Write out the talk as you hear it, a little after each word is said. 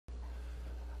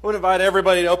I would invite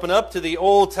everybody to open up to the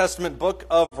Old Testament book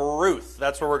of Ruth.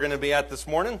 That's where we're going to be at this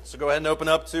morning. So go ahead and open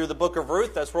up to the book of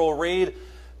Ruth. That's where we'll read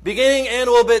beginning and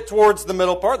a little bit towards the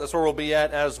middle part. That's where we'll be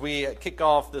at as we kick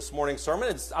off this morning's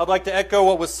sermon. I'd like to echo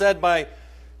what was said by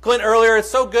Clint earlier. It's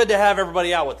so good to have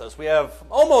everybody out with us. We have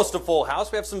almost a full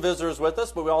house. We have some visitors with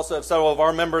us, but we also have several of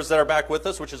our members that are back with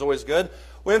us, which is always good.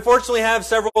 We unfortunately have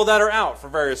several that are out for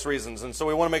various reasons, and so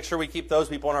we want to make sure we keep those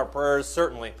people in our prayers,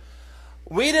 certainly.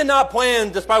 We did not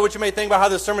plan, despite what you may think about how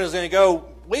this sermon is going to go,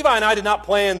 Levi and I did not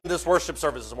plan this worship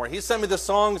service this morning. He sent me the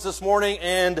songs this morning,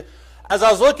 and as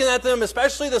I was looking at them,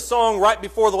 especially the song right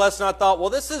before the lesson, I thought, well,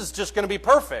 this is just going to be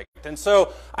perfect. And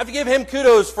so I have to give him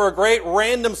kudos for a great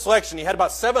random selection. He had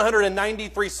about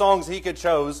 793 songs he could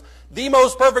choose. The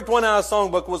most perfect one out of the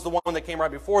songbook was the one that came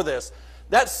right before this.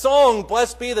 That song,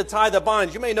 Blessed Be the Tie That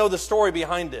Binds, you may know the story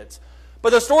behind it. But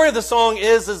the story of the song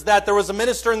is that there was a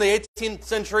minister in the 18th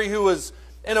century who was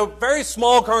in a very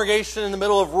small congregation in the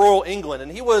middle of rural England.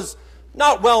 And he was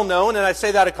not well known, and I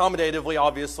say that accommodatively,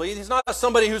 obviously. He's not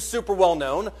somebody who's super well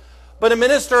known. But a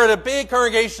minister at a big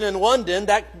congregation in London,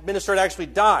 that minister had actually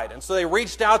died. And so they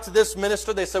reached out to this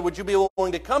minister. They said, would you be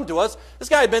willing to come to us? This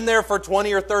guy had been there for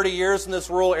 20 or 30 years in this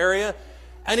rural area.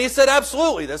 And he said,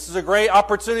 absolutely, this is a great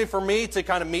opportunity for me to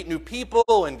kind of meet new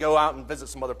people and go out and visit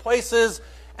some other places.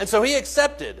 And so he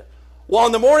accepted. Well,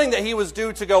 on the morning that he was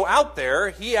due to go out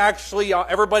there, he actually,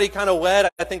 everybody kind of led,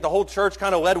 I think the whole church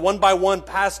kind of led one by one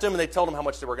past him, and they told him how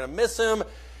much they were going to miss him.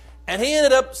 And he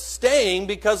ended up staying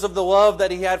because of the love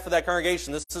that he had for that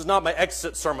congregation. This is not my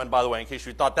exit sermon, by the way, in case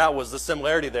you thought that was the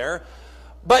similarity there.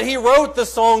 But he wrote the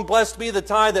song, Blessed Be the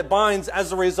Tie That Binds,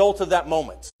 as a result of that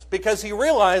moment. Because he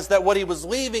realized that what he was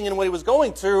leaving and what he was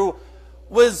going through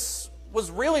was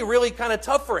really, really kind of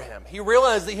tough for him. He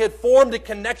realized that he had formed a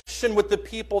connection with the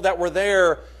people that were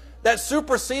there that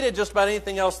superseded just about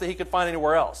anything else that he could find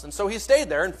anywhere else. And so he stayed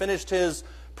there and finished his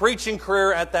preaching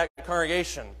career at that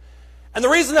congregation. And the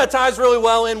reason that ties really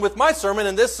well in with my sermon,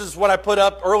 and this is what I put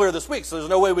up earlier this week, so there's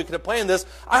no way we could have planned this.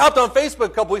 I hopped on Facebook a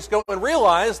couple weeks ago and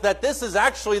realized that this is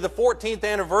actually the 14th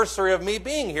anniversary of me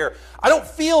being here. I don't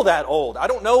feel that old. I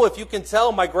don't know if you can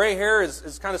tell my gray hair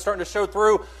is kind of starting to show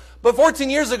through. But 14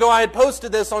 years ago, I had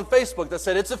posted this on Facebook that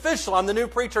said, it's official. I'm the new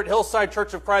preacher at Hillside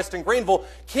Church of Christ in Greenville.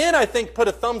 Ken, I think, put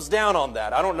a thumbs down on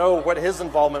that. I don't know what his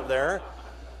involvement there.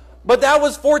 But that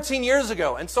was 14 years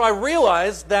ago. And so I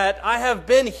realized that I have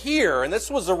been here, and this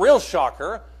was a real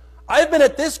shocker. I've been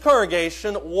at this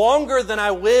congregation longer than I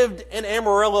lived in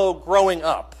Amarillo growing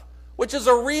up, which is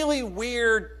a really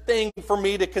weird thing for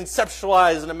me to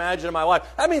conceptualize and imagine in my life.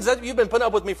 That means that you've been putting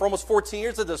up with me for almost 14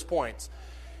 years at this point.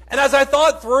 And as I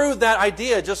thought through that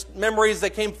idea, just memories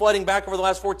that came flooding back over the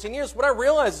last 14 years, what I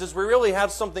realized is we really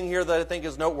have something here that I think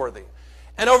is noteworthy.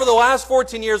 And over the last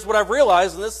 14 years, what I've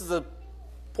realized, and this is the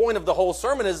point of the whole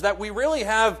sermon, is that we really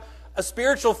have a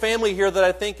spiritual family here that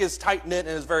I think is tight-knit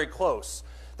and is very close.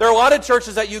 There are a lot of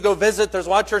churches that you go visit. There's a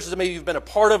lot of churches that maybe you've been a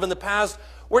part of in the past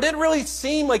where it didn't really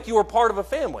seem like you were part of a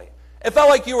family. It felt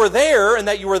like you were there and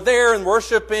that you were there and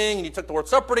worshiping and you took the Lord's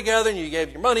Supper together and you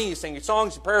gave your money, you sang your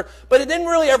songs, your prayer, but it didn't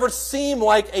really ever seem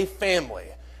like a family.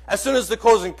 As soon as the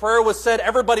closing prayer was said,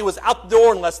 everybody was out the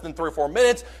door in less than 3 or 4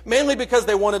 minutes, mainly because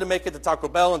they wanted to make it to Taco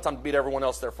Bell in time to beat everyone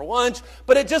else there for lunch.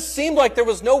 But it just seemed like there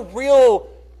was no real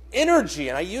energy,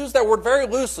 and I use that word very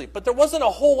loosely, but there wasn't a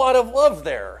whole lot of love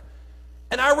there.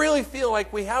 And I really feel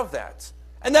like we have that.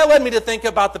 And that led me to think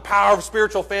about the power of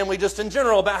spiritual family just in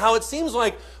general, about how it seems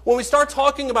like when we start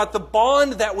talking about the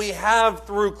bond that we have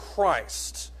through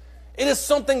Christ, it is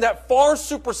something that far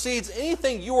supersedes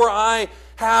anything you or I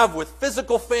have with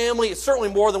physical family. It's certainly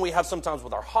more than we have sometimes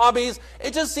with our hobbies.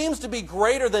 It just seems to be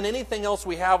greater than anything else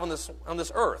we have on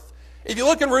this earth. If you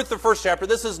look in Ruth, the first chapter,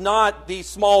 this is not the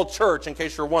small church, in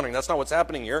case you're wondering. That's not what's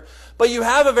happening here. But you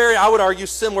have a very, I would argue,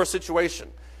 similar situation.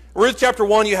 Ruth chapter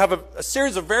 1, you have a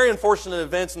series of very unfortunate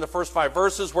events in the first 5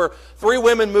 verses where 3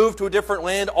 women move to a different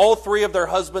land. All 3 of their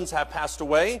husbands have passed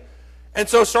away. And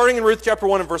so starting in Ruth chapter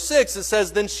 1 and verse 6, it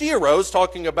says, Then she arose,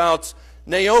 talking about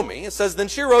Naomi. It says, Then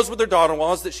she arose with her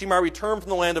daughter-in-laws that she might return from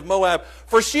the land of Moab.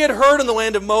 For she had heard in the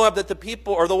land of Moab that the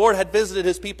people, or the Lord had visited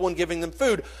his people in giving them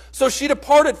food. So she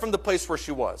departed from the place where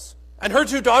she was. And her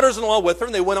 2 daughters-in-law with her,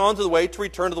 and they went on to the way to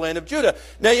return to the land of Judah.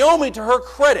 Naomi, to her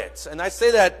credit, and I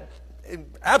say that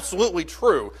absolutely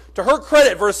true. To her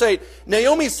credit, verse 8,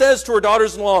 Naomi says to her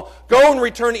daughters-in-law, Go and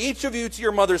return each of you to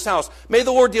your mother's house. May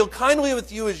the Lord deal kindly with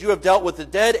you as you have dealt with the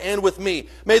dead and with me.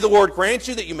 May the Lord grant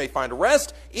you that you may find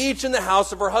rest, each in the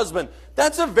house of her husband.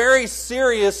 That's a very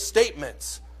serious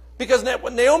statement. Because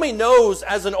what Naomi knows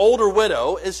as an older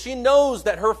widow is she knows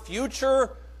that her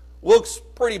future looks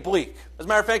pretty bleak. As a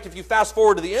matter of fact, if you fast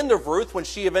forward to the end of Ruth, when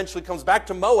she eventually comes back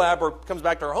to Moab or comes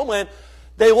back to her homeland,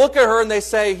 they look at her and they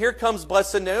say, here comes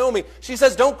blessed Naomi. She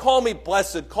says, don't call me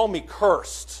blessed, call me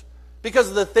cursed. Because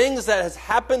of the things that has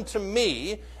happened to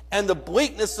me and the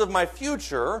bleakness of my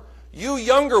future, you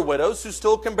younger widows who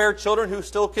still can bear children, who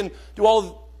still can do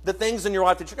all the things in your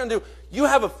life that you're going to do, you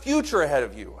have a future ahead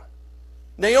of you.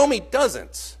 Naomi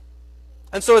doesn't.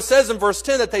 And so it says in verse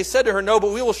 10 that they said to her, no,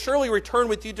 but we will surely return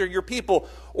with you to your people.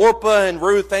 Orpah and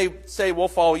Ruth, they say, we'll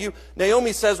follow you.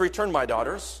 Naomi says, return, my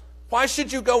daughters. Why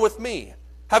should you go with me?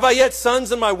 Have I yet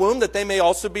sons in my womb that they may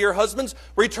also be your husbands?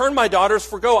 Return, my daughters,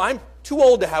 for go. I'm too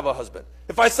old to have a husband.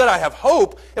 If I said I have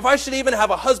hope, if I should even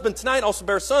have a husband tonight and also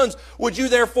bear sons, would you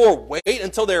therefore wait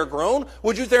until they are grown?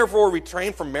 Would you therefore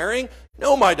refrain from marrying?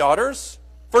 No, my daughters.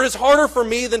 For it is harder for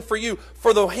me than for you,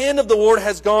 for the hand of the Lord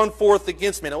has gone forth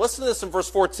against me. Now listen to this in verse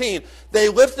 14. They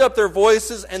lifted up their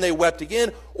voices and they wept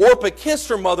again. Orpah kissed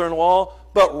her mother-in-law,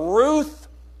 but Ruth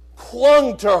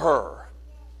clung to her.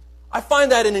 I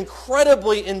find that an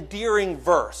incredibly endearing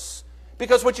verse.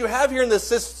 Because what you have here in this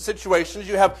situation is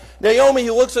you have Naomi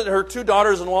who looks at her two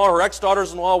daughters-in-law, her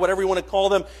ex-daughters-in-law, whatever you want to call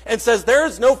them, and says, there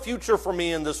is no future for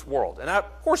me in this world. And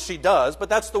of course she does, but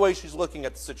that's the way she's looking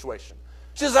at the situation.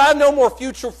 She says, I have no more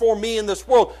future for me in this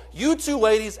world. You two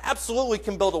ladies absolutely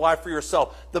can build a life for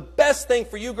yourself. The best thing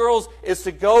for you girls is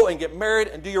to go and get married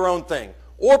and do your own thing.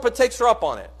 Orpah takes her up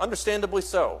on it, understandably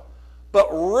so.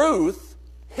 But Ruth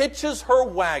hitches her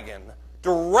wagon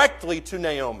directly to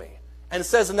Naomi and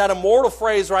says in that immortal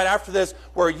phrase right after this,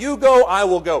 where you go, I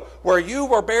will go. Where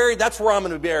you are buried, that's where I'm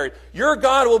going to be buried. Your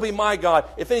God will be my God,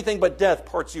 if anything but death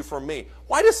parts you from me.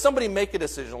 Why does somebody make a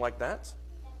decision like that?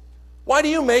 Why do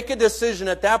you make a decision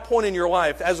at that point in your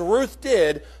life, as Ruth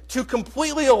did, to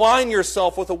completely align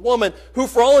yourself with a woman who,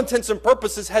 for all intents and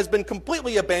purposes, has been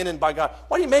completely abandoned by God?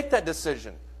 Why do you make that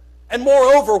decision? And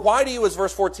moreover, why do you, as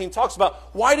verse 14 talks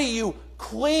about, why do you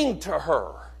cling to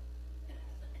her?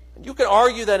 And you could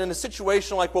argue that in a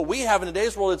situation like what we have in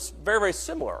today's world, it's very, very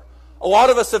similar. A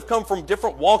lot of us have come from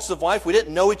different walks of life. We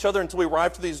didn't know each other until we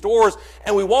arrived through these doors.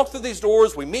 And we walk through these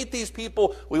doors, we meet these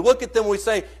people, we look at them, we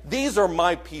say, these are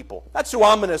my people. That's who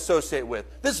I'm going to associate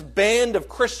with. This band of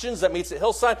Christians that meets at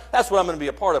Hillside, that's what I'm going to be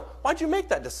a part of. Why'd you make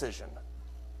that decision?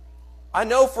 I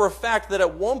know for a fact that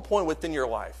at one point within your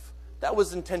life, that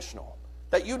was intentional.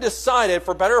 That you decided,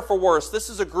 for better or for worse, this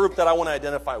is a group that I want to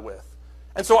identify with.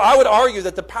 And so I would argue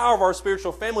that the power of our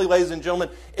spiritual family, ladies and gentlemen,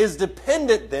 is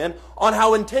dependent then on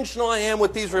how intentional I am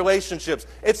with these relationships.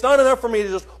 It's not enough for me to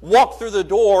just walk through the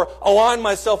door, align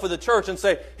myself with the church and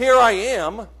say, here I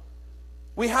am.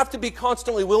 We have to be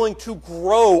constantly willing to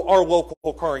grow our local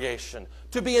congregation,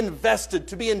 to be invested,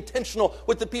 to be intentional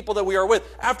with the people that we are with.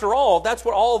 After all, that's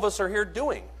what all of us are here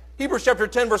doing. Hebrews chapter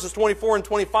 10, verses 24 and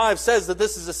 25 says that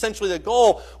this is essentially the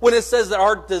goal when it says that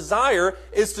our desire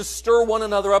is to stir one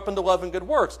another up into love and good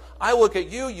works. I look at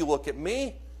you, you look at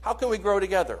me. How can we grow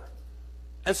together?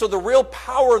 And so the real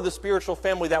power of the spiritual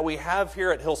family that we have here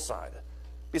at Hillside,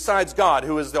 besides God,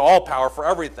 who is the all-power for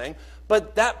everything,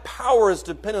 but that power is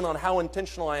dependent on how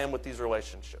intentional I am with these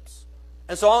relationships.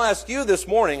 And so I'll ask you this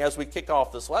morning as we kick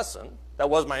off this lesson, that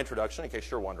was my introduction in case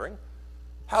you're wondering,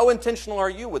 how intentional are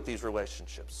you with these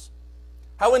relationships?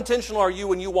 How intentional are you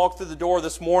when you walk through the door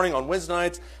this morning on Wednesday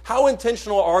nights? How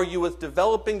intentional are you with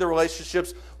developing the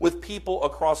relationships with people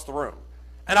across the room?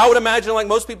 And I would imagine, like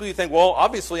most people, you think, well,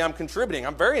 obviously I'm contributing.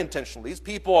 I'm very intentional. These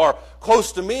people are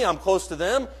close to me. I'm close to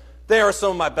them. They are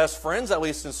some of my best friends, at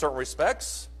least in certain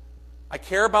respects. I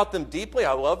care about them deeply.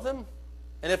 I love them.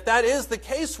 And if that is the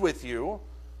case with you,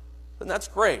 then that's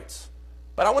great.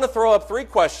 But I want to throw up 3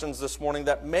 questions this morning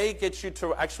that may get you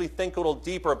to actually think a little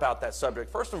deeper about that subject.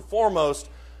 First and foremost,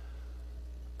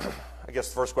 I guess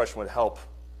the first question would help.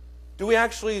 Do we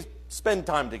actually spend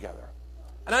time together?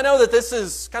 And I know that this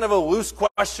is kind of a loose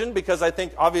question because I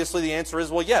think obviously the answer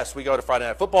is, well, yes, we go to Friday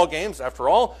night football games, after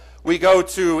all. We go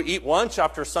to eat lunch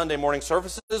after Sunday morning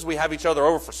services. We have each other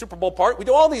over for Super Bowl party. We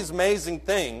do all these amazing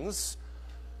things.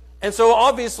 And so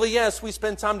obviously, yes, we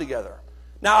spend time together.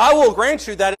 Now, I will grant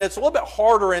you that it's a little bit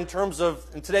harder in terms of,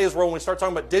 in today's world, when we start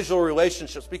talking about digital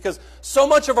relationships, because so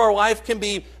much of our life can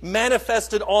be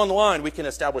manifested online. We can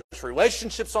establish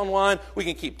relationships online. We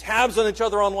can keep tabs on each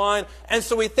other online. And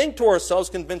so we think to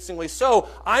ourselves, convincingly so,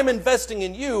 I'm investing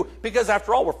in you because,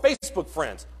 after all, we're Facebook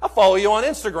friends. I follow you on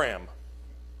Instagram.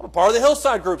 I'm a part of the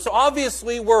Hillside group. So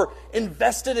obviously, we're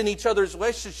invested in each other's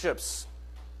relationships.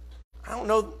 I don't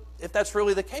know if that's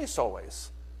really the case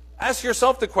always. Ask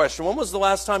yourself the question, when was the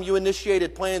last time you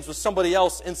initiated plans with somebody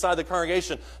else inside the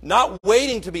congregation? Not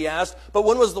waiting to be asked, but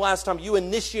when was the last time you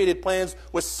initiated plans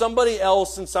with somebody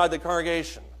else inside the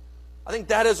congregation? I think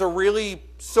that is a really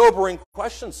sobering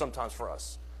question sometimes for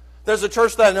us. There's a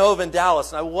church that I know of in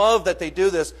Dallas, and I love that they do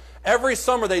this. Every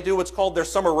summer they do what's called their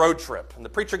summer road trip. And the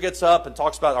preacher gets up and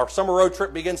talks about our summer road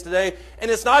trip begins today. And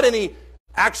it's not any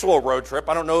actual road trip.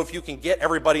 I don't know if you can get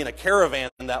everybody in a caravan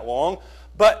that long.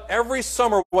 But every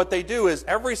summer what they do is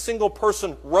every single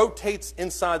person rotates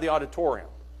inside the auditorium.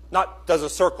 Not does a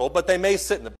circle, but they may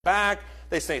sit in the back.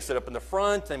 They may sit up in the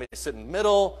front. They may sit in the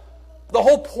middle. The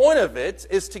whole point of it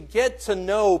is to get to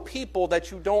know people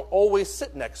that you don't always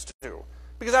sit next to.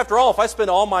 Because after all, if I spend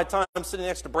all my time sitting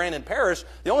next to Brandon Parrish,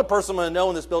 the only person I'm going to know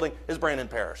in this building is Brandon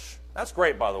Parrish. That's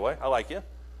great, by the way. I like you.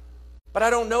 But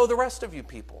I don't know the rest of you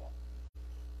people.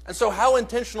 And so how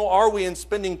intentional are we in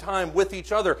spending time with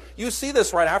each other? You see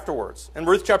this right afterwards in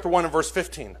Ruth chapter 1 and verse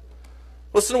 15.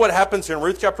 Listen to what happens here in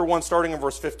Ruth chapter 1 starting in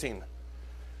verse 15.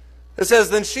 It says,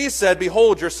 "Then she said,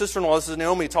 Behold, your sister-in-law," this is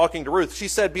Naomi talking to Ruth, she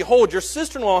said, "Behold, your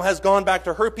sister-in-law has gone back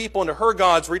to her people and to her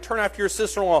gods. Return after your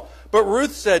sister-in-law." But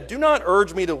Ruth said, "Do not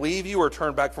urge me to leave you or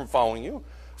turn back from following you.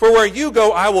 For where you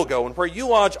go, I will go, and where you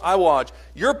lodge, I will lodge.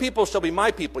 Your people shall be my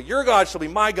people, your God shall be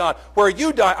my God. Where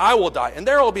you die, I will die, and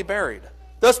there I will be buried.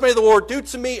 Thus may the Lord do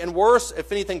to me, and worse,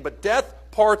 if anything but death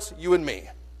parts you and me."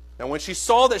 And when she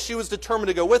saw that she was determined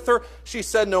to go with her, she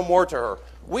said no more to her.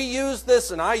 We use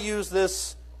this, and I use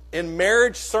this in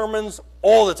marriage sermons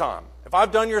all the time. If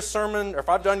I've done your sermon, or if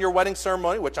I've done your wedding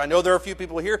ceremony, which I know there are a few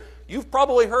people here, you've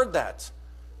probably heard that.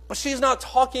 But she's not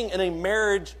talking in a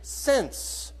marriage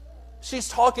sense. She's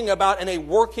talking about in a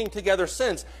working together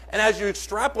sense. And as you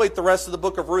extrapolate the rest of the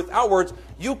book of Ruth outwards,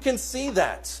 you can see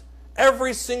that.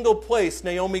 Every single place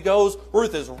Naomi goes,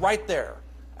 Ruth is right there.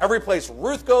 Every place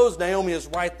Ruth goes, Naomi is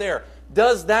right there.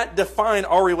 Does that define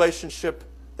our relationship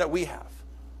that we have?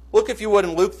 Look, if you would,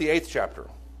 in Luke, the 8th chapter.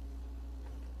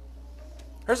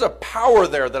 There's a power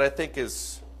there that I think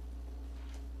is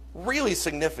really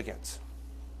significant.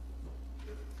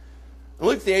 In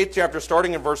Luke, the 8th chapter,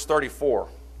 starting in verse 34.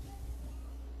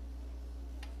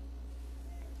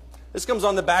 This comes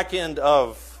on the back end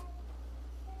of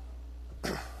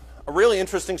a really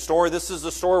interesting story. This is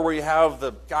the story where you have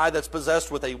the guy that's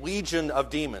possessed with a legion of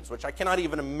demons, which I cannot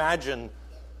even imagine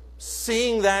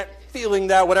seeing that, feeling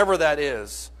that, whatever that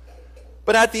is.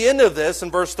 But at the end of this,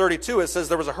 in verse 32, it says,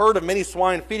 "There was a herd of many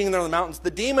swine feeding there on the mountains. The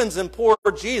demons implored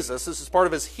Jesus," this is part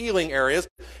of his healing areas,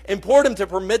 "implored him to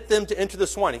permit them to enter the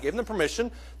swine. He gave them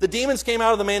permission. The demons came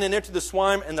out of the man and entered the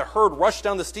swine, and the herd rushed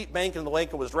down the steep bank into the lake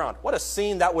and was drowned." What a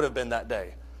scene that would have been that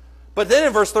day. But then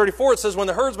in verse 34, it says, "When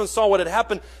the herdsmen saw what had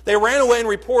happened, they ran away and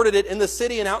reported it in the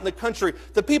city and out in the country.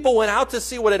 The people went out to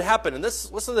see what had happened." And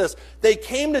this, listen to this. "They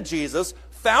came to Jesus,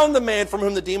 found the man from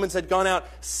whom the demons had gone out,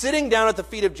 sitting down at the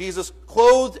feet of Jesus,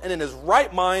 clothed and in his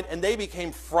right mind, and they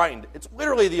became frightened." It's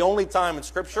literally the only time in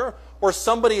Scripture where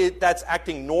somebody that's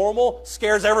acting normal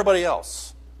scares everybody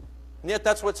else. And yet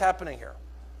that's what's happening here.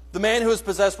 The man who is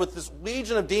possessed with this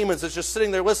legion of demons is just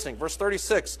sitting there listening. Verse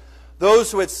 36,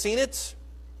 "Those who had seen it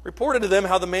reported to them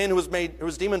how the man who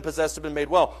was demon-possessed had been made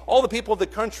well. All the people of the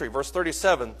country," verse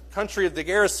 37, "country of the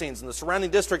Gerasenes and the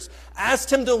surrounding districts,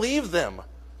 asked him to leave them,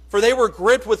 for they were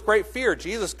gripped with great fear.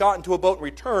 Jesus got into a boat and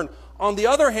returned." On the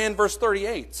other hand, verse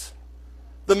 38,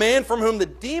 "The man from whom the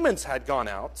demons had gone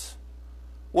out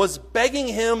was begging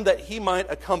him that he might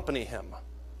accompany him.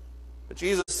 But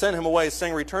Jesus sent him away,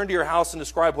 saying, 'Return to your house and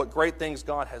describe what great things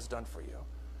God has done for you.'"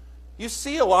 You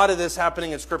see a lot of this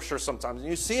happening in Scripture sometimes. And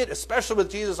you see it especially with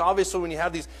Jesus, obviously, when you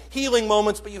have these healing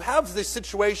moments. But you have these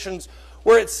situations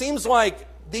where it seems like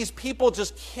these people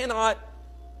just cannot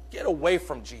get away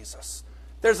from Jesus.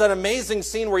 There's that amazing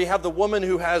scene where you have the woman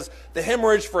who has the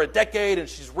hemorrhage for a decade, and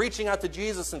she's reaching out to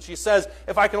Jesus, and she says,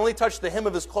 "If I can only touch the hem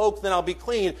of his cloak, then I'll be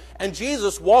clean." And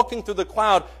Jesus, walking through the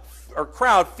crowd,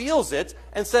 feels it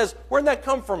and says, "Where'd that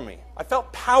come from me? I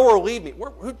felt power leave me.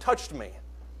 Who touched me?"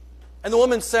 And the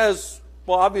woman says,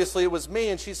 "Well, obviously it was me."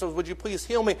 And she says, "Would you please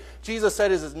heal me?" Jesus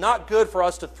said, "It is not good for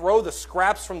us to throw the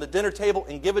scraps from the dinner table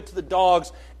and give it to the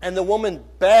dogs." And the woman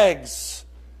begs,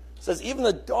 says, "Even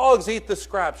the dogs eat the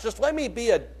scraps. Just let me be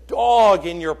a dog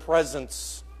in your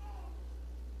presence."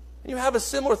 And you have a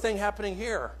similar thing happening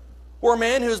here, where a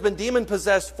man who's been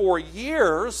demon-possessed for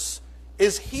years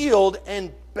is healed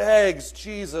and begs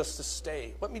Jesus to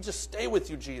stay. "Let me just stay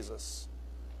with you, Jesus."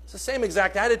 It's the same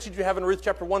exact attitude you have in Ruth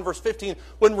chapter 1, verse 15,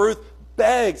 when Ruth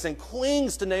begs and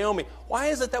clings to Naomi. Why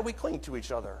is it that we cling to each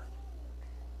other?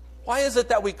 Why is it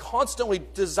that we constantly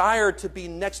desire to be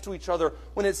next to each other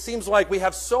when it seems like we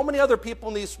have so many other people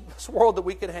in this world that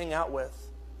we could hang out with?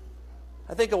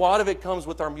 I think a lot of it comes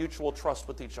with our mutual trust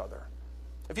with each other.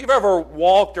 If you've ever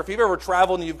walked or if you've ever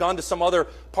traveled and you've gone to some other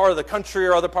part of the country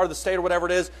or other part of the state or whatever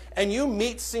it is, and you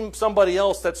meet somebody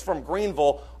else that's from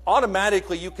Greenville,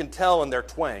 automatically you can tell in their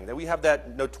twang, that we have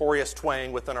that notorious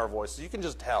twang within our voices. You can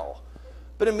just tell.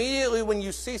 But immediately when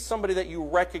you see somebody that you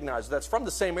recognize that's from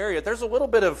the same area, there's a little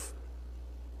bit of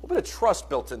trust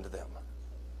built into them.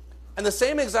 And the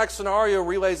same exact scenario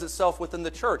relays itself within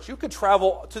the church. You could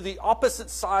travel to the opposite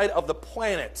side of the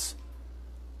planet,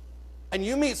 and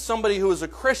you meet somebody who is a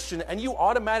Christian, and you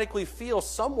automatically feel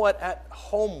somewhat at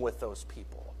home with those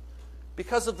people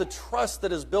because of the trust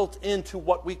that is built into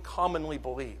what we commonly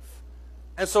believe.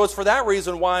 And so it's for that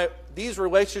reason why these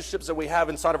relationships that we have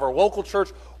inside of our local church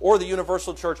or the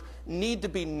universal church need to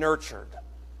be nurtured.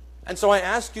 And so I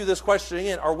ask you this question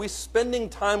again, are we spending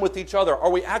time with each other?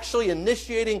 Are we actually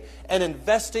initiating and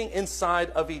investing inside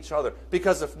of each other?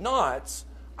 Because if not,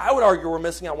 I would argue we're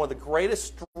missing out on one of the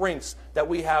greatest strengths that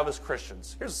we have as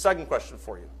Christians. Here's a second question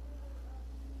for you.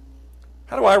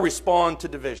 How do I respond to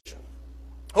division?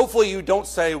 Hopefully you don't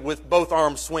say with both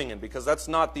arms swinging, because that's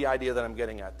not the idea that I'm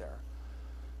getting at there.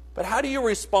 But how do you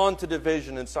respond to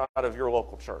division inside of your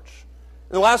local church?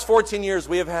 In the last 14 years,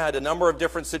 we have had a number of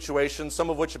different situations, some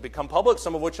of which have become public,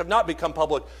 some of which have not become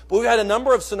public. But we've had a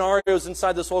number of scenarios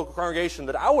inside this local congregation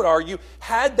that I would argue,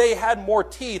 had they had more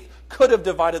teeth, could have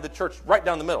divided the church right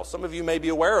down the middle. Some of you may be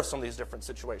aware of some of these different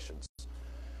situations.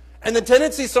 And the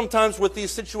tendency sometimes with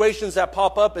these situations that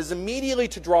pop up is immediately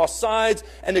to draw sides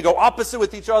and to go opposite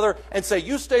with each other and say,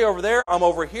 you stay over there, I'm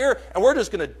over here, and we're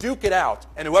just going to duke it out.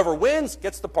 And whoever wins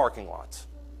gets the parking lot.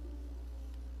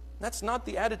 That's not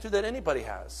the attitude that anybody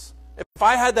has. If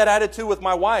I had that attitude with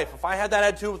my wife, if I had that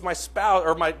attitude with my spouse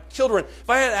or my children, if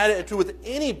I had that attitude with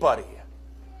anybody,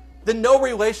 then no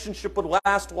relationship would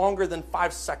last longer than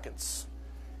 5 seconds.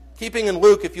 Keeping in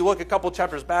Luke, if you look a couple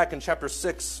chapters back in chapter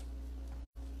 6,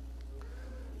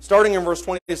 starting in verse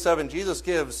 27, Jesus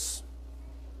gives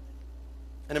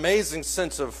an amazing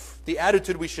sense of the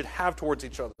attitude we should have towards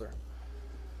each other.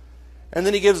 And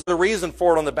then he gives the reason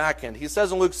for it on the back end. He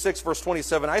says in Luke 6, verse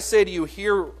 27, I say to you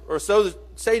here, or so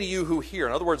say to you who hear.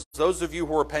 In other words, those of you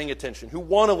who are paying attention, who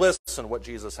want to listen to what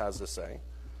Jesus has to say.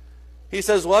 He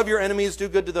says, love your enemies, do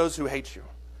good to those who hate you.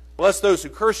 Bless those who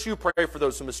curse you, pray for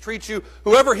those who mistreat you.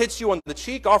 Whoever hits you on the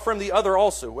cheek, offer him the other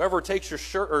also. Whoever takes your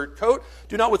shirt or coat,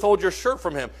 do not withhold your shirt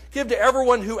from him. Give to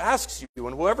everyone who asks you,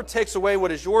 and whoever takes away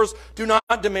what is yours, do not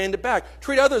demand it back.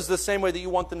 Treat others the same way that you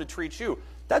want them to treat you.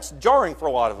 That's jarring for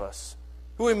a lot of us,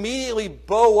 who immediately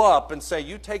bow up and say,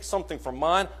 you take something from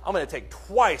mine, I'm going to take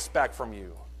twice back from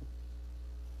you.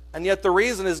 And yet the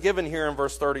reason is given here in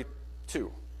verse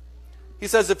 32. He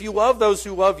says, if you love those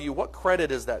who love you, what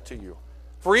credit is that to you?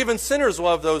 For even sinners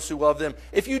love those who love them.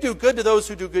 If you do good to those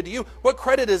who do good to you, what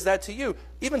credit is that to you?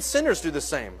 Even sinners do the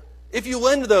same. If you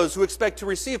lend to those who expect to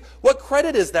receive, what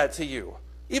credit is that to you?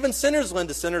 Even sinners lend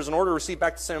to sinners in order to receive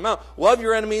back the same amount. Love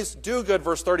your enemies, do good,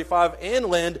 verse 35, and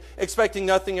lend, expecting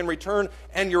nothing in return,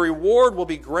 and your reward will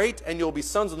be great, and you'll be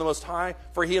sons of the Most High,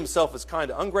 for He Himself is kind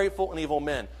to ungrateful and evil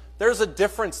men. There's a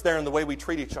difference there in the way we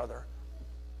treat each other.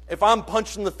 If I'm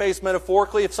punched in the face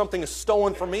metaphorically, if something is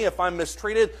stolen from me, if I'm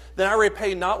mistreated, then I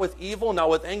repay not with evil, not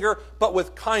with anger, but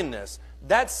with kindness.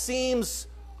 That seems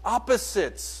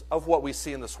opposite of what we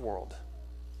see in this world.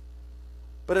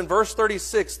 But in verse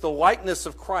 36, the likeness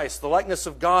of Christ, the likeness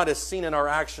of God is seen in our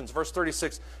actions. Verse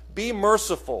 36, be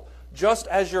merciful, just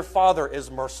as your Father is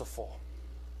merciful.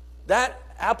 That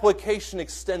application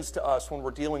extends to us when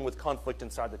we're dealing with conflict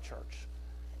inside the church.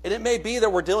 And it may be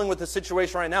that we're dealing with a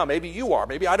situation right now. Maybe you are.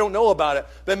 Maybe I don't know about it.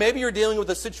 But maybe you're dealing with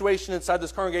a situation inside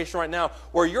this congregation right now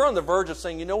where you're on the verge of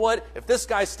saying, you know what? If this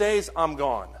guy stays, I'm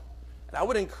gone. And I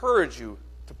would encourage you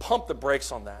to pump the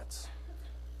brakes on that.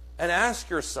 And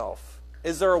ask yourself,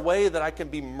 is there a way that I can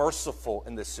be merciful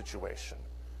in this situation?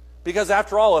 Because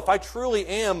after all, if I truly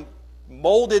am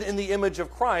molded in the image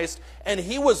of Christ and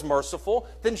He was merciful,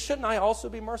 then shouldn't I also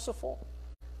be merciful?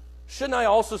 Shouldn't I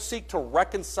also seek to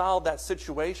reconcile that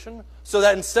situation so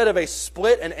that instead of a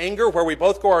split and anger where we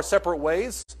both go our separate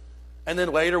ways, and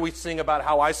then later we sing about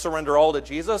how I surrender all to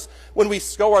Jesus, when we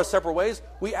go our separate ways,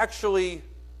 we actually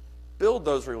build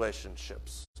those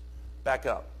relationships back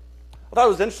up. I thought it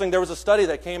was interesting. There was a study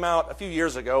that came out a few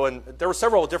years ago, and there were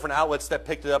several different outlets that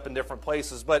picked it up in different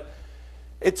places, but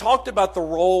it talked about the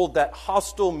role that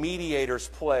hostile mediators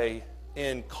play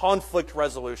in conflict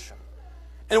resolution.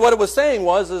 And what it was saying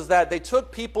is that they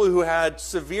took people who had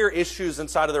severe issues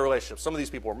inside of their relationship. Some of these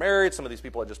people were married. Some of these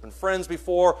people had just been friends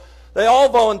before. They all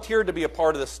volunteered to be a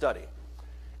part of the study.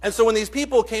 And so when these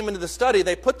people came into the study,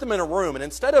 they put them in a room. And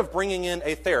instead of bringing in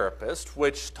a therapist,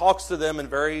 which talks to them in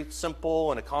very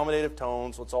simple and accommodative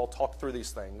tones, let's all talk through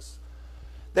these things,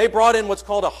 they brought in what's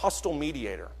called a hostile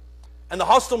mediator. And the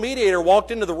hostile mediator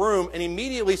walked into the room and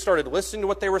immediately started listening to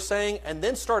what they were saying and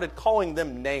then started calling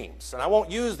them names. And I won't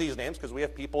use these names because we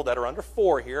have people that are under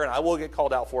 4 here, and I will get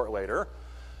called out for it later.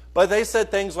 But they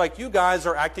said things like, you guys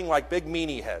are acting like big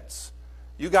meanie heads.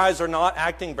 You guys are not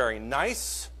acting very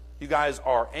nice. You guys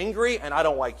are angry, and I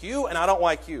don't like you, and I don't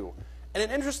like you. And an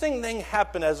interesting thing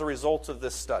happened as a result of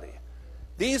this study.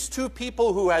 These two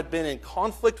people who had been in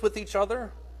conflict with each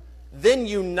other then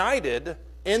united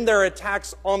in their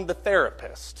attacks on the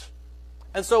therapist.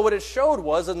 And so what it showed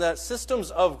was in that systems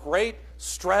of great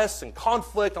stress and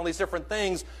conflict, all these different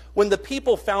things, when the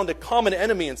people found a common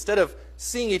enemy instead of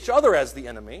seeing each other as the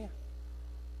enemy,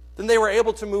 then they were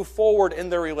able to move forward in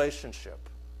their relationship.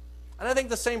 And I think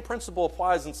the same principle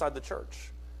applies inside the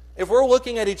church. If we're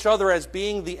looking at each other as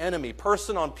being the enemy,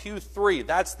 person on pew 3,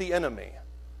 that's the enemy,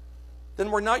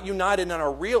 then we're not united in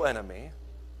our real enemy,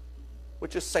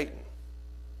 which is Satan,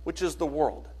 which is the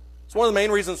world. It's one of the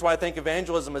main reasons why I think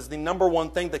evangelism is the number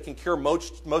one thing that can cure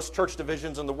most church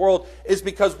divisions in the world, is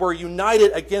because we're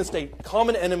united against a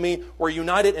common enemy. We're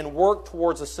united and work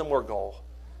towards a similar goal.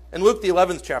 In Luke the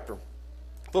 11th chapter,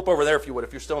 flip over there if you would,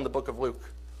 if you're still in the book of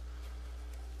Luke.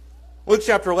 Luke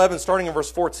chapter 11, starting in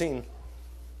verse 14.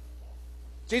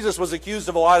 Jesus was accused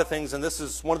of a lot of things, and this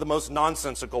is one of the most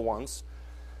nonsensical ones.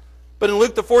 But in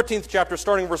Luke the 14th chapter,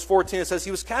 starting in verse 14, it says,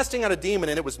 he was casting out a demon,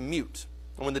 and it was mute.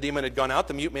 And when the demon had gone out,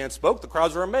 the mute man spoke. The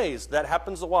crowds were amazed. That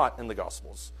happens a lot in the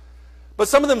Gospels. But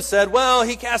some of them said, well,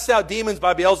 he cast out demons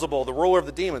by Beelzebul, the ruler of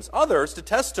the demons. Others, to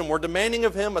test him, were demanding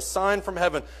of him a sign from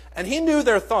heaven. And he knew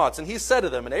their thoughts, and he said to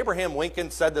them, and Abraham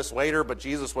Lincoln said this later, but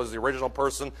Jesus was the original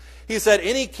person. He said,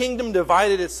 any kingdom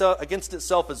divided against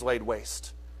itself is laid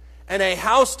waste, and a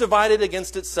house divided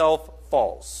against itself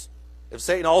falls. If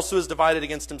Satan also is divided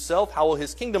against himself, how will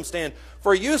his kingdom stand?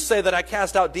 For you say that I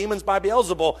cast out demons by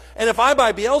Beelzebul, and if I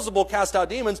by Beelzebul cast out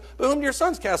demons, by whom do your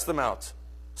sons cast them out?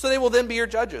 So they will then be your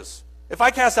judges. If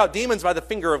I cast out demons by the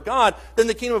finger of God, then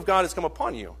the kingdom of God has come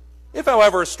upon you. If,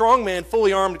 however, a strong man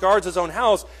fully armed guards his own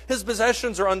house, his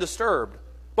possessions are undisturbed.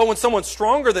 But when someone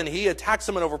stronger than he attacks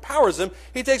him and overpowers him,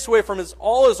 he takes away from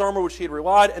all his armor which he had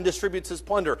relied and distributes his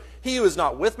plunder. He who is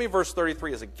not with me, verse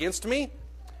 33, is against me,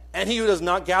 and he who does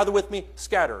not gather with me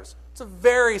scatters. It's a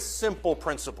very simple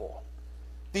principle.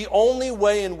 The only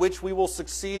way in which we will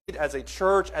succeed as a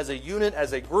church, as a unit,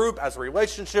 as a group, as a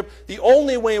relationship, the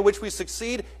only way in which we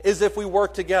succeed is if we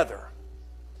work together.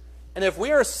 And if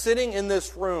we are sitting in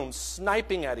this room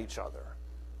sniping at each other,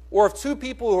 or if two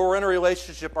people who are in a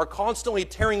relationship are constantly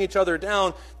tearing each other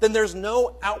down, then there's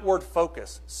no outward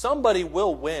focus. Somebody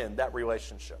will win that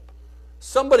relationship.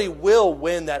 Somebody will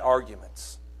win that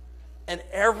argument. And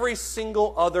every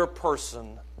single other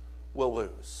person will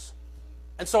lose.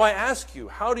 And so I ask you,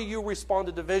 how do you respond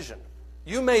to division?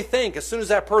 You may think, as soon as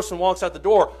that person walks out the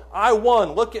door, I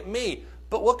won, look at me.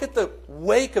 But look at the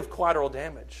wake of collateral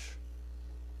damage.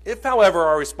 If, however,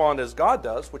 I respond as God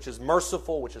does, which is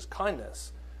merciful, which is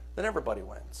kindness, then everybody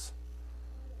wins.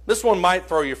 This one might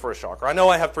throw you for a shocker. I know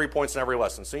I have 3 points in every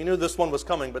lesson, so you knew this one was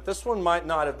coming, but this one might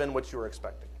not have been what you were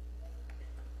expecting.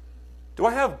 Do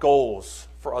I have goals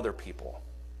for other people?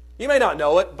 You may not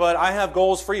know it, but I have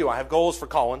goals for you. I have goals for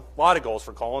Colin, a lot of goals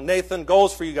for Colin. Nathan,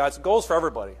 goals for you guys, goals for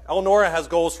everybody. Eleonora has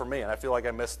goals for me, and I feel like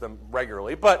I miss them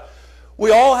regularly. But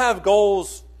we all have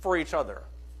goals for each other.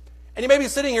 And you may be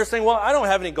sitting here saying, well, I don't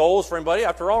have any goals for anybody.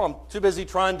 After all, I'm too busy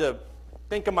trying to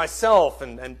think of myself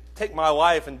and take my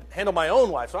life and handle my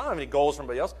own life, so I don't have any goals for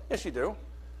anybody else. Yes, you do.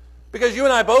 Because you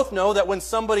and I both know that when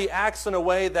somebody acts in a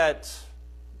way that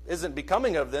isn't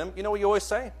becoming of them, you know what you always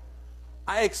say?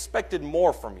 I expected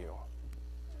more from you.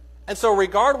 And so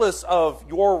regardless of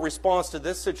your response to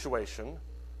this situation,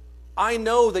 I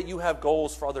know that you have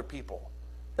goals for other people.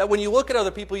 That when you look at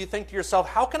other people, you think to yourself,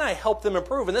 how can I help them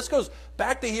improve? And this goes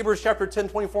back to Hebrews chapter 10,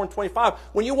 24 and 25.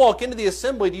 When you walk into the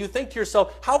assembly, do you think to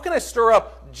yourself, how can I stir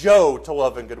up Joe to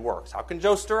love and good works? How can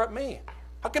Joe stir up me?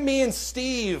 How can me and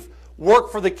Steve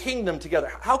work for the kingdom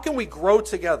together? How can we grow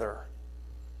together?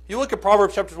 You look at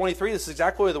Proverbs chapter 23, this is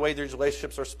exactly the way these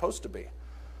relationships are supposed to be.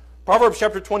 Proverbs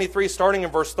chapter 23, starting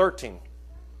in verse 13.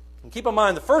 And keep in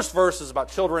mind, the first verse is about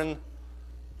children.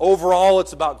 Overall,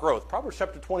 it's about growth. Proverbs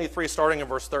chapter 23, starting in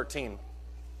verse 13.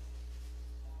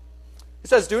 It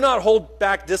says, do not hold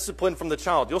back discipline from the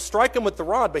child. You'll strike him with the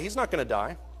rod, but he's not going to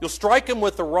die. You'll strike him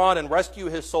with the rod and rescue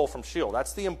his soul from Sheol.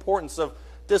 That's the importance of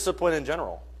discipline in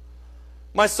general.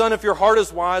 My son, if your heart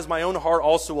is wise, my own heart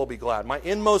also will be glad. My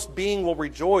inmost being will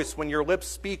rejoice when your lips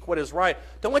speak what is right.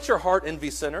 Don't let your heart envy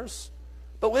sinners,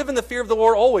 But live in the fear of the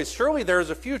Lord always. Surely there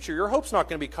is a future. Your hope's not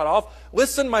going to be cut off.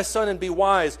 Listen, my son, and be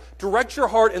wise. Direct your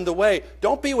heart in the way.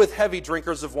 Don't be with heavy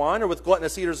drinkers of wine or with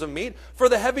gluttonous eaters of meat, for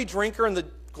the heavy drinker and the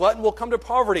glutton will come to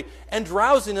poverty, and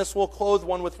drowsiness will clothe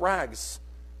one with rags.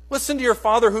 Listen to your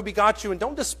father who begot you, and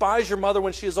don't despise your mother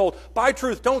when she is old. Buy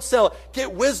truth, don't sell it.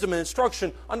 Get wisdom and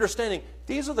instruction, understanding.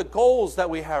 These are the goals that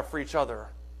we have for each other.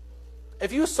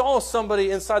 If you saw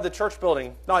somebody inside the church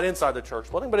building, not inside the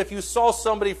church building, but if you saw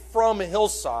somebody from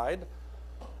Hillside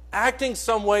acting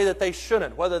some way that they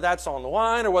shouldn't, whether that's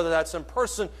online or whether that's in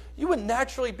person, you would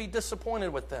naturally be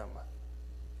disappointed with them.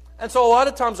 And so a lot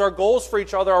of times our goals for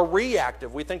each other are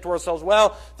reactive. We think to ourselves,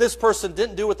 well, this person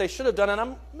didn't do what they should have done, and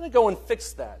I'm going to go and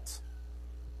fix that.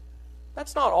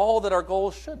 That's not all that our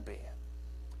goals should be.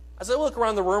 As I look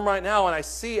around the room right now and I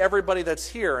see everybody that's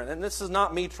here, and this is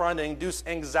not me trying to induce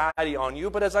anxiety on you,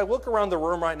 but as I look around the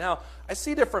room right now, I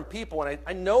see different people, and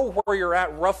I know where you're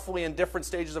at roughly in different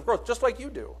stages of growth, just like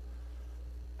you do.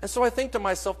 And so I think to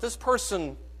myself, this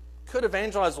person could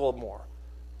evangelize a little more.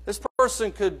 This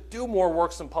person could do more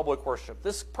works in public worship.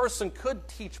 This person could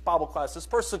teach Bible class. This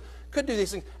person could do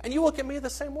these things. And you look at me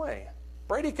the same way.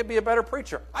 Brady could be a better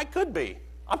preacher. I could be.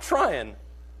 I'm trying.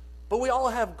 But we all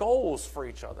have goals for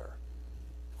each other.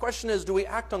 The question is, do we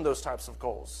act on those types of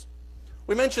goals?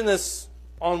 We mentioned this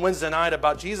on Wednesday night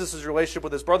about Jesus' relationship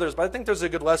with his brothers, but I think there's a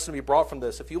good lesson to be brought from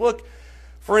this. If you look,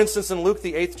 for instance, in Luke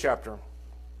the 8th chapter.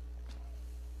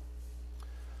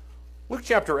 Luke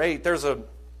chapter 8, there's a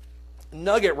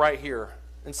nugget right here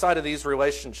inside of these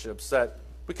relationships that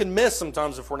we can miss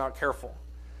sometimes if we're not careful.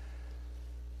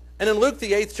 And in Luke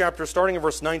the 8th chapter, starting in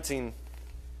verse 19,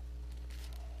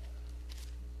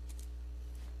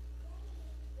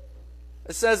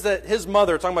 it says that his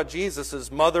mother, talking about Jesus'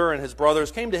 mother and his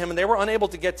brothers, came to him, and they were unable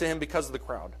to get to him because of the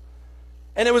crowd.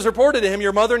 And it was reported to him,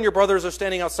 your mother and your brothers are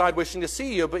standing outside wishing to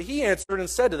see you. But he answered and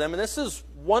said to them, and this is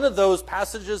one of those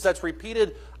passages that's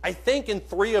repeated, I think, in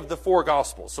 3 of the 4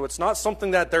 Gospels. So it's not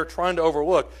something that they're trying to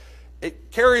overlook.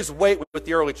 It carries weight with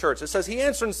the early church. It says, he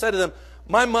answered and said to them,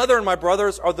 my mother and my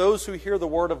brothers are those who hear the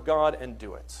word of God and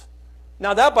do it.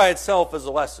 Now that by itself is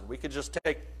a lesson. We could just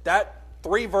take that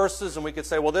 3 verses and we could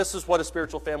say, well, this is what a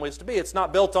spiritual family is to be. It's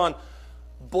not built on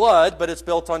blood, but it's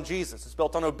built on Jesus. It's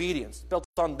built on obedience. It's built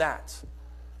on that.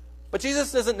 But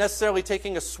Jesus isn't necessarily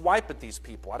taking a swipe at these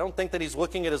people. I don't think that he's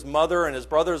looking at his mother and his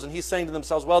brothers and he's saying to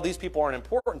themselves, well, these people aren't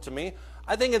important to me.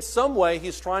 I think in some way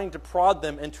he's trying to prod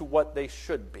them into what they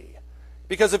should be.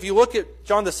 Because if you look at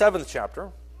John the 7th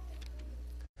chapter,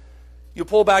 you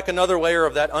pull back another layer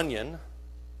of that onion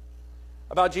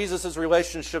about Jesus'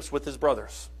 relationships with his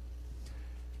brothers.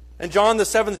 In John the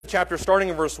 7th chapter, starting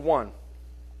in verse 1,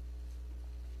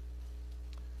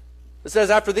 it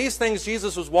says, after these things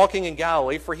Jesus was walking in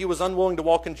Galilee, for he was unwilling to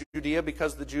walk in Judea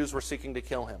because the Jews were seeking to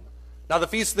kill him. Now the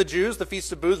feast of the Jews, the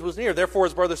feast of booths, was near. Therefore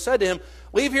his brothers said to him,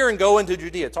 leave here and go into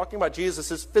Judea. Talking about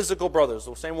Jesus' physical brothers,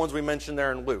 the same ones we mentioned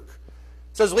there in Luke.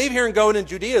 It says, leave here and go into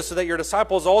Judea so that your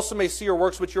disciples also may see your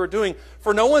works which you are doing.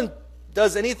 For no one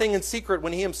does anything in secret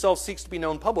when he himself seeks to be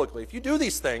known publicly. If you do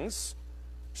these things,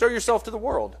 show yourself to the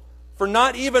world. For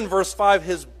not even, verse 5,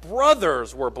 his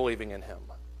brothers were believing in him.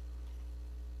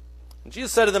 And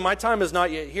Jesus said to them, my time is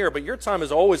not yet here, but your time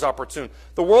is always opportune.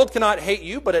 The world cannot hate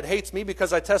you, but it hates me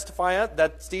because I testify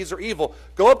that its deeds are evil.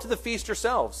 Go up to the feast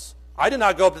yourselves. I did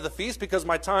not go up to the feast because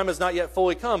my time has not yet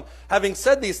fully come. Having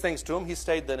said these things to him, he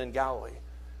stayed then in Galilee.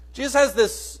 Jesus has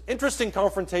this interesting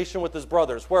confrontation with his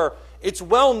brothers where it's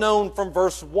well known from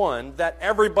verse 1 that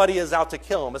everybody is out to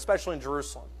kill him, especially in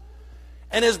Jerusalem.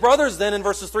 And his brothers then in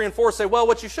verses 3 and 4 say, well,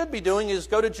 what you should be doing is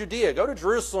go to Judea, go to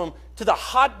Jerusalem, to the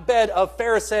hotbed of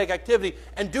Pharisaic activity,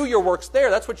 and do your works there.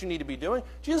 That's what you need to be doing.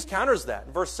 Jesus counters that.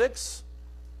 In verse 6,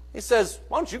 he says,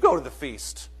 why don't you go to the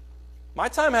feast? My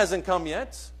time hasn't come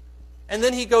yet. And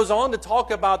then he goes on to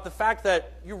talk about the fact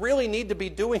that you really need to be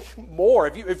doing more.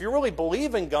 If you really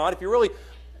believe in God, if you really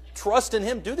trust in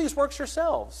him, do these works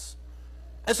yourselves.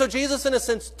 And so Jesus, in a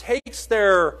sense, takes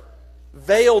their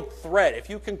veiled threat, if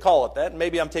you can call it that.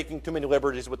 Maybe I'm taking too many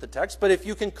liberties with the text, but if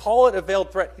you can call it a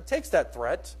veiled threat, he takes that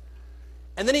threat,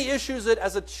 and then he issues it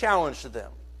as a challenge to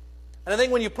them. And I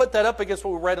think when you put that up against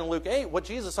what we read in Luke 8, what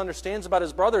Jesus understands about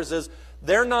his brothers is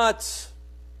they're not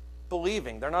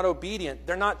believing, they're not obedient,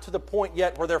 they're not to the point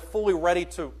yet where they're fully ready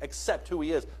to accept who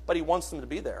he is, but he wants them to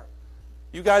be there.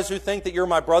 You guys who think that you're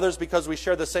my brothers because we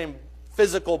share the same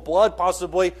physical blood,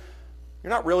 possibly, you're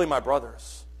not really my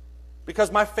brothers.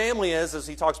 Because my family is, as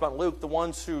he talks about in Luke, the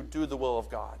ones who do the will of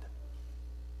God.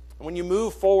 And when you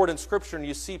move forward in Scripture and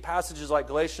you see passages like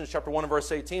Galatians chapter 1 and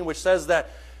verse 18, which says that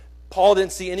Paul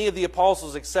didn't see any of the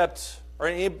apostles except or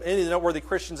any of the noteworthy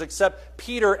Christians except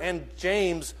Peter and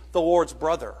James, the Lord's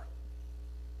brother.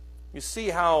 You see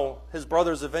how his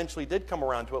brothers eventually did come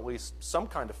around to at least some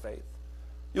kind of faith.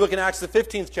 You look in Acts the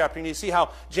 15th chapter and you see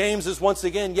how James is once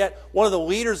again yet one of the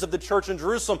leaders of the church in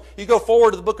Jerusalem. You go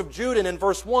forward to the book of Jude, and in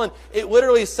verse 1, it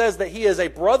literally says that he is a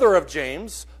brother of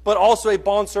James, but also a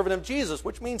bondservant of Jesus,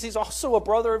 which means he's also a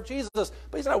brother of Jesus.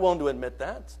 But he's not willing to admit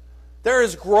that. There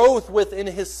is growth within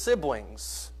his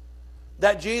siblings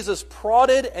that Jesus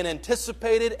prodded and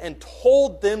anticipated and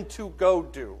told them to go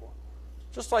do,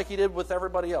 just like he did with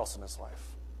everybody else in his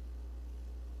life.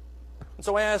 And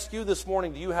so I ask you this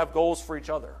morning, do you have goals for each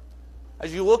other?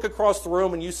 As you look across the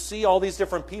room and you see all these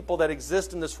different people that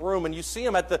exist in this room and you see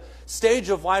them at the stage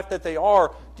of life that they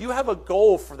are, do you have a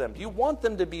goal for them? Do you want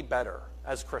them to be better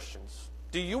as Christians?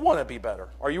 Do you want to be better?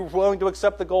 Are you willing to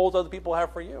accept the goals other people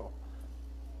have for you?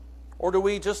 Or do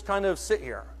we just kind of sit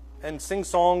here and sing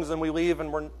songs and we leave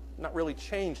and we're not really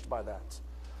changed by that?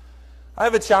 I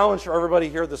have a challenge for everybody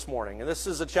here this morning, and this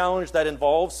is a challenge that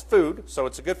involves food, so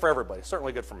it's good for everybody,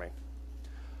 certainly good for me.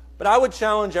 But I would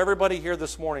challenge everybody here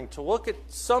this morning to look at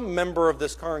some member of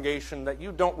this congregation that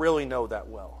you don't really know that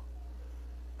well.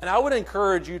 And I would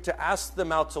encourage you to ask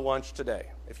them out to lunch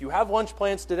today. If you have lunch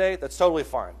plans today, that's totally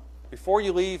fine. Before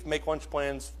you leave, make lunch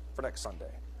plans for next Sunday.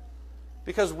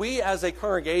 Because we as a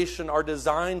congregation are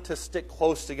designed to stick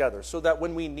close together so that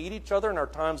when we need each other in our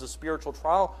times of spiritual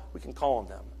trial, we can call on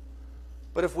them.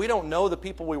 But if we don't know the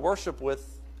people we worship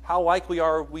with, how likely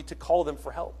are we to call them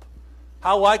for help?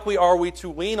 How likely are we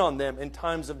to lean on them in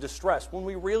times of distress when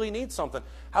we really need something?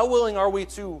 How willing are we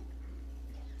to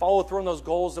follow through on those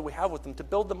goals that we have with them, to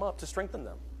build them up, to strengthen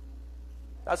them?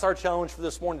 That's our challenge for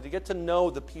this morning, to get to know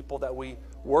the people that we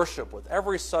worship with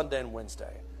every Sunday and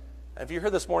Wednesday. And if you're here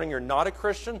this morning, you're not a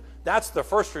Christian, that's the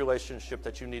first relationship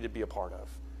that you need to be a part of.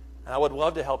 And I would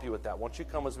love to help you with that. Won't you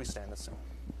come as we stand and sing?